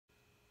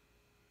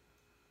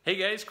Hey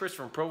guys, Chris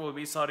from Provo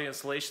Beast Audio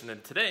Installation,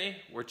 and today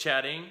we're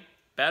chatting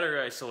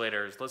battery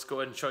isolators. Let's go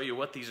ahead and show you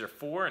what these are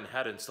for and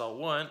how to install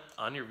one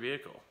on your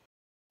vehicle.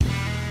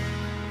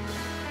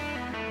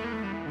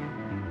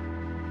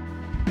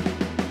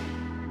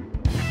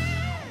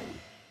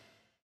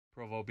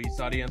 Provo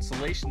Beast Audio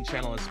Installation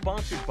channel is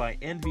sponsored by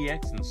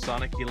NVX and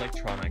Sonic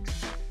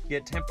Electronics.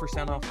 Get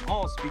 10% off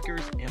all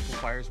speakers,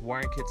 amplifiers,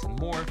 wiring kits, and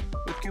more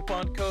with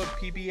coupon code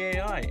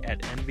PBAI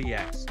at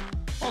NVX.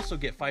 Also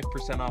get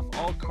 5% off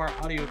all car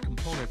audio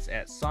components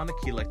at Sonic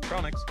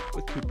Electronics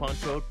with coupon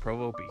code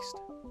ProvoBeast.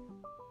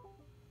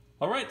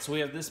 Alright, so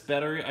we have this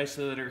battery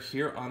isolator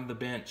here on the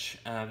bench.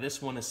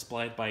 This one is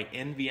supplied by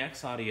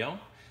NVX Audio.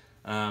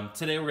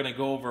 Today we're going to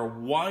go over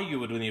why you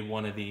would need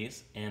one of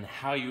these and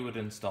how you would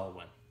install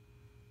one.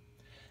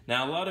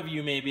 Now a lot of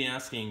you may be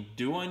asking,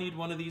 do I need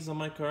one of these on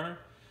my car?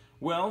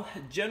 Well,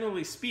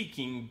 generally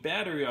speaking,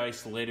 battery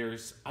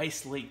isolators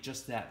isolate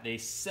just that. They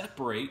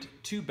separate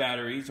two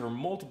batteries or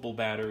multiple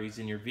batteries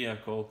in your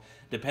vehicle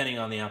depending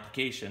on the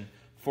application.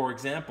 For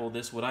example,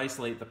 this would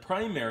isolate the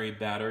primary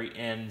battery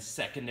and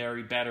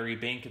secondary battery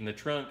bank in the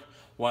trunk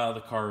while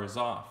the car is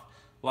off.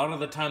 A lot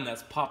of the time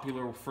that's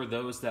popular for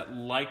those that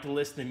like to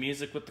listen to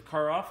music with the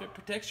car off. It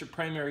protects your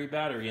primary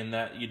battery in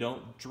that you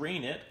don't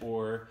drain it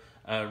or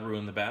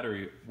ruin the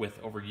battery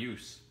with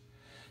overuse.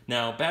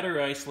 Now,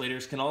 battery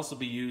isolators can also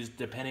be used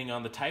depending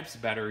on the types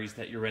of batteries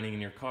that you're running in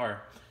your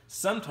car.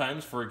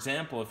 Sometimes, for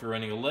example, if you're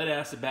running a lead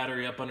acid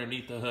battery up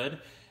underneath the hood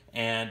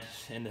and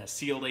a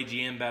sealed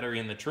AGM battery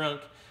in the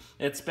trunk,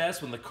 it's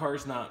best when the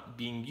car's not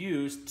being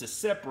used to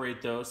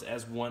separate those,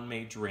 as one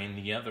may drain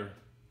the other.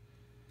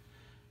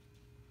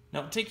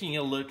 Now, taking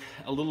a look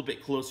a little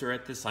bit closer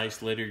at this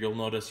isolator, you'll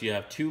notice you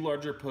have two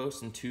larger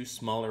posts and two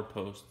smaller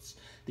posts.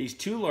 These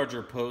two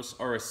larger posts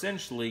are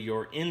essentially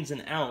your ins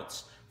and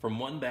outs from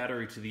one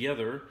battery to the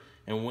other,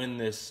 and when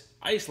this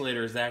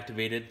isolator is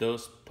activated,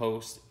 those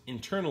posts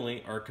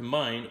internally are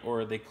combined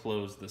or they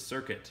close the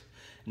circuit.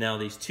 Now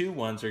these two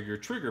ones are your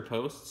trigger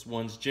posts.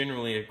 One's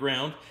generally a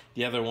ground,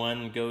 the other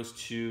one goes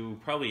to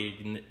probably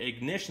an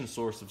ignition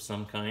source of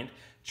some kind,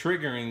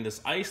 triggering this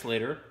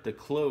isolator to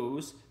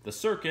close the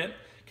circuit,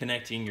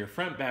 connecting your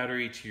front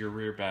battery to your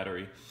rear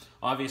battery.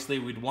 Obviously,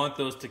 we'd want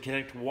those to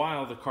connect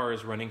while the car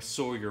is running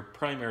so your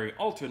primary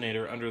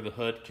alternator under the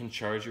hood can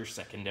charge your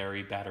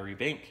secondary battery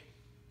bank.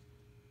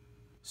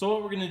 So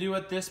what we're going to do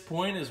at this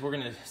point is we're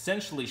going to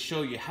essentially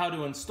show you how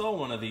to install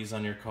one of these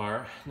on your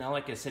car. Now,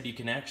 like I said, you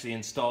can actually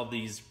install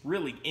these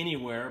really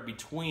anywhere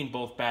between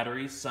both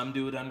batteries. Some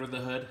do it under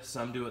the hood,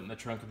 some do it in the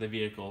trunk of the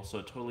vehicle, so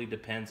it totally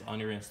depends on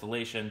your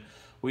installation.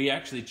 We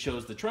actually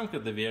chose the trunk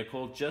of the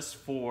vehicle just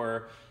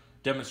for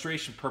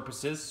demonstration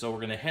purposes, so we're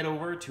going to head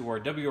over to our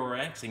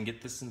WRX and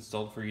get this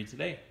installed for you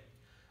today.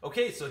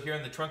 Okay, so here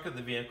in the trunk of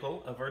the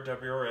vehicle of our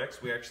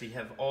WRX, we actually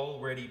have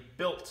already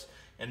built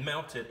and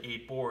mounted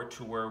a board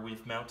to where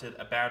we've mounted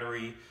a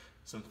battery,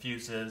 some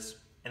fuses,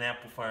 an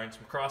amplifier, and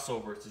some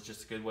crossovers. It's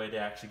just a good way to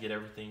actually get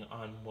everything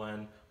on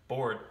one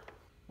board.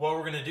 What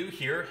we're going to do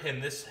here in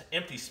this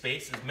empty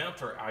space is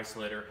mount our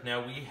isolator.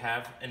 Now we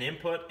have an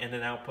input and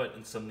an output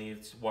and some of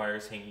these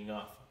wires hanging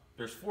off.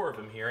 There's four of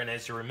them here, and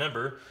as you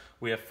remember,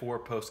 we have 4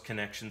 post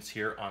connections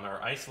here on our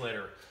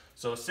isolator.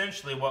 So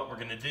essentially what we're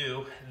going to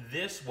do,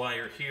 this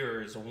wire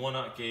here is a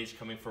 1/0 gauge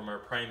coming from our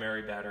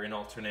primary battery and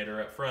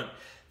alternator up front.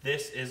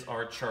 This is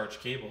our charge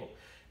cable.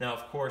 Now,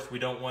 of course, we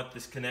don't want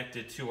this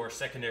connected to our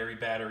secondary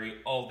battery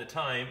all the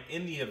time.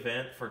 In the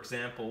event, for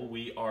example,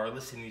 we are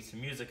listening to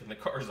music and the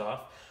car's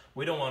off,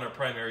 we don't want our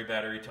primary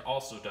battery to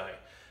also die.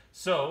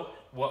 So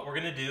what we're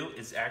going to do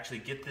is actually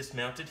get this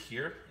mounted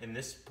here in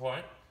this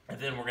point. And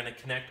then we're going to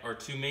connect our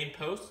 2 main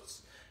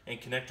posts and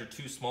connect our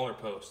 2 smaller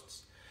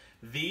posts.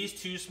 These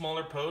 2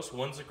 smaller posts,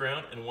 one's a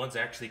ground and one's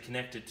actually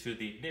connected to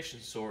the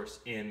ignition source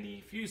in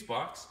the fuse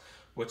box,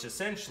 which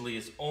essentially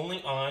is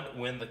only on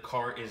when the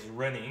car is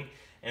running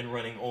and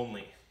running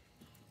only.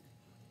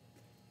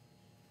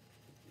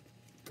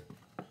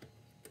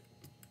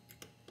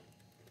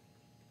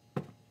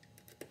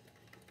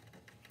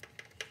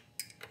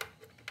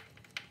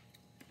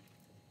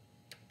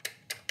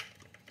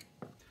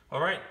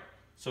 Alright.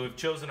 So we've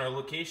chosen our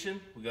location,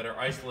 we got our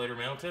isolator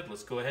mounted,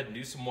 let's go ahead and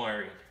do some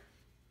wiring.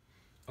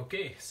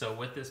 Okay, so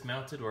with this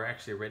mounted, we're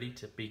actually ready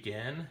to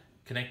begin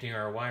connecting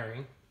our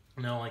wiring.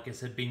 Now, like I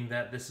said, being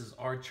that this is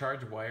our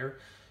charge wire,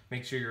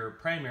 make sure your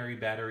primary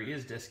battery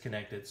is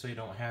disconnected so you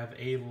don't have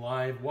a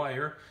live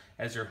wire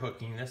as you're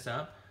hooking this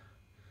up.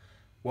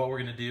 What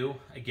we're going to do,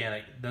 again,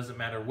 it doesn't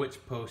matter which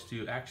post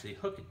you actually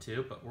hook it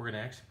to, but we're going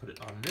to actually put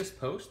it on this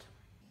post.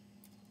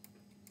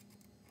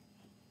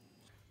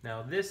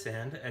 Now this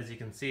end, as you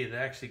can see, it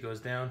actually goes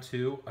down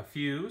to a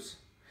fuse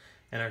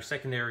and our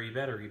secondary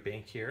battery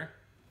bank here.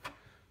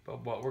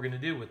 But what we're going to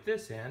do with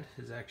this end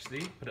is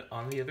actually put it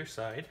on the other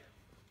side.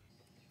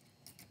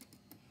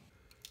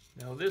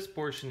 Now this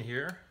portion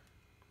here,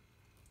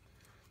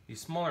 these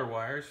smaller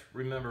wires,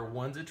 remember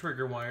one's a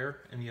trigger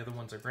wire and the other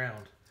one's a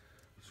ground.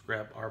 Just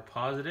grab our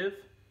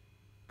positive,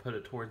 put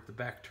it towards the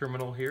back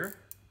terminal here.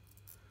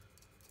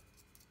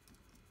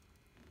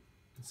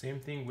 Same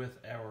thing with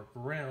our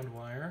ground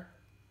wire.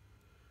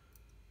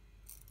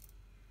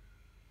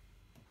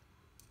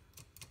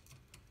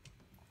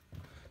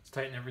 Let's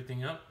tighten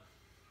everything up.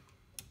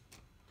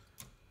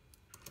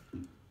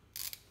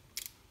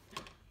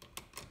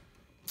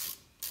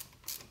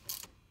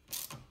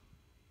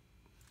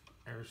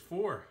 There's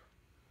 4.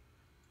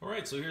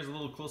 Alright, so here's a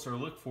little closer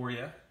look for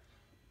you.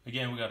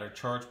 Again, we got our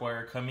charge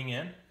wire coming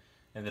in,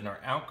 and then our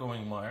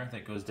outgoing wire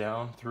that goes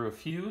down through a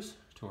fuse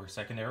to our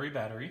secondary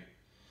battery.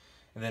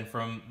 And then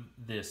from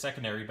the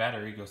secondary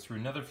battery goes through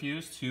another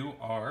fuse to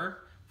our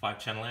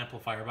 5-channel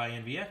amplifier by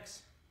NVX.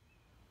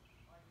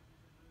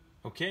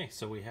 Okay,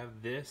 so we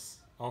have this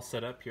all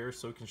set up here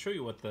so we can show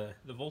you what the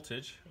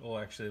voltage will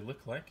actually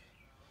look like.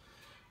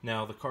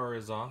 Now the car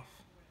is off.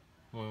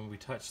 When we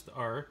touch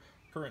our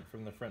current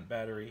from the front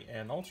battery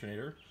and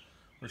alternator,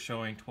 we're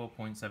showing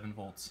 12.7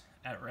 volts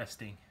at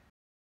resting.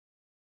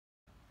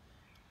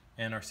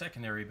 And our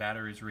secondary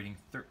battery is reading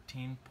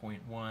 13.1,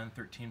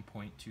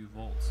 13.2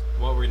 volts.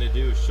 What we're going to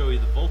do is show you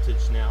the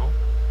voltage now.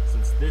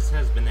 Since this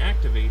has been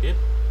activated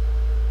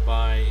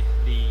by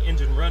the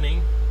engine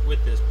running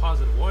with this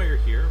positive wire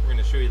here, we're going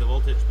to show you the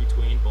voltage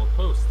between both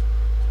posts.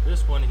 So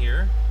this one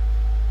here,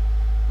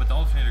 with the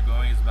alternator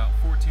going, is about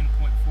 14.4,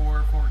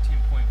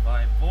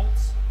 14.5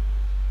 volts.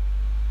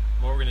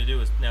 What we're going to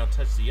do is now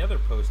touch the other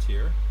post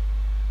here,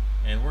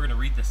 and we're going to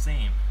read the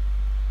same.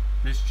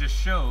 This just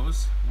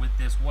shows, with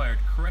this wired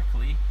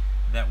correctly,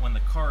 that when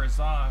the car is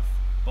off,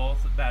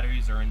 both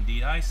batteries are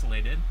indeed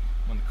isolated.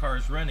 When the car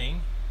is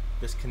running,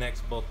 this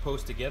connects both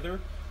posts together,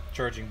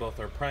 charging both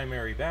our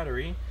primary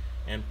battery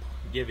and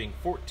giving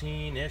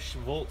 14-ish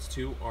volts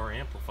to our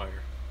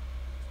amplifier.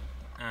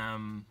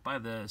 By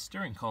the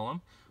steering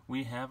column,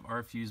 we have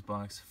our fuse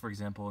box, for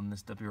example, in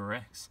this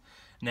WRX.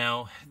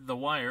 Now, the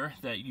wire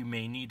that you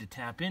may need to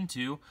tap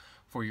into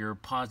for your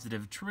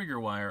positive trigger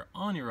wire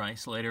on your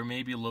isolator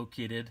may be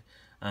located,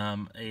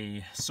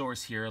 a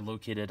source here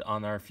located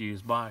on our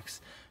fuse box.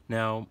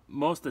 Now,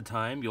 most of the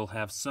time, you'll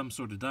have some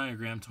sort of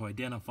diagram to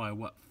identify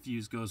what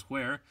fuse goes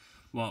where.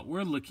 What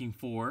we're looking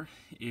for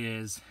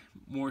is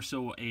more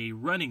so a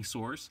running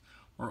source,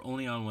 or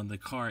only on when the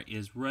car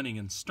is running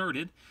and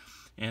started.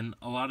 And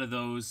a lot of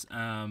those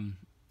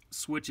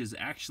switches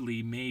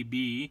actually may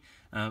be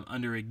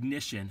under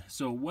ignition.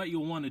 So what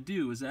you'll want to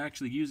do is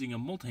actually, using a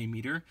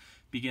multimeter,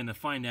 begin to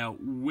find out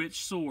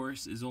which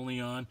source is only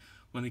on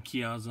when the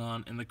key is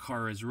on and the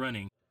car is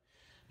running.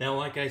 Now,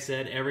 like I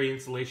said, every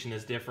installation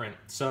is different.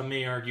 Some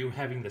may argue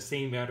having the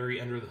same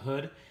battery under the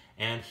hood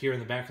and here in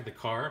the back of the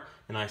car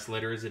an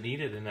isolator isn't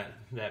needed, and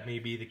that may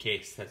be the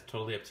case. That's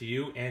totally up to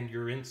you and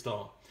your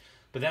install.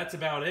 But that's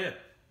about it.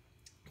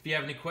 If you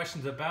have any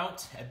questions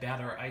about a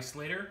Battery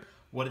Isolator,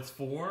 what it's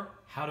for,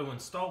 how to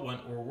install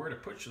one, or where to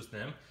purchase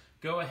them,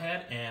 go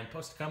ahead and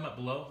post a comment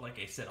below. Like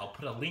I said, I'll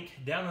put a link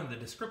down in the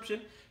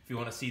description if you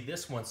want to see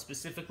this one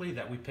specifically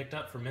that we picked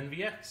up from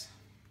NVX.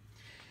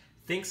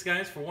 Thanks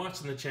guys for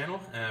watching the channel.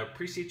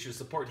 Appreciate your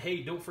support.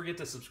 Hey, don't forget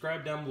to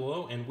subscribe down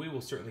below, and we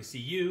will certainly see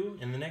you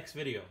in the next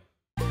video.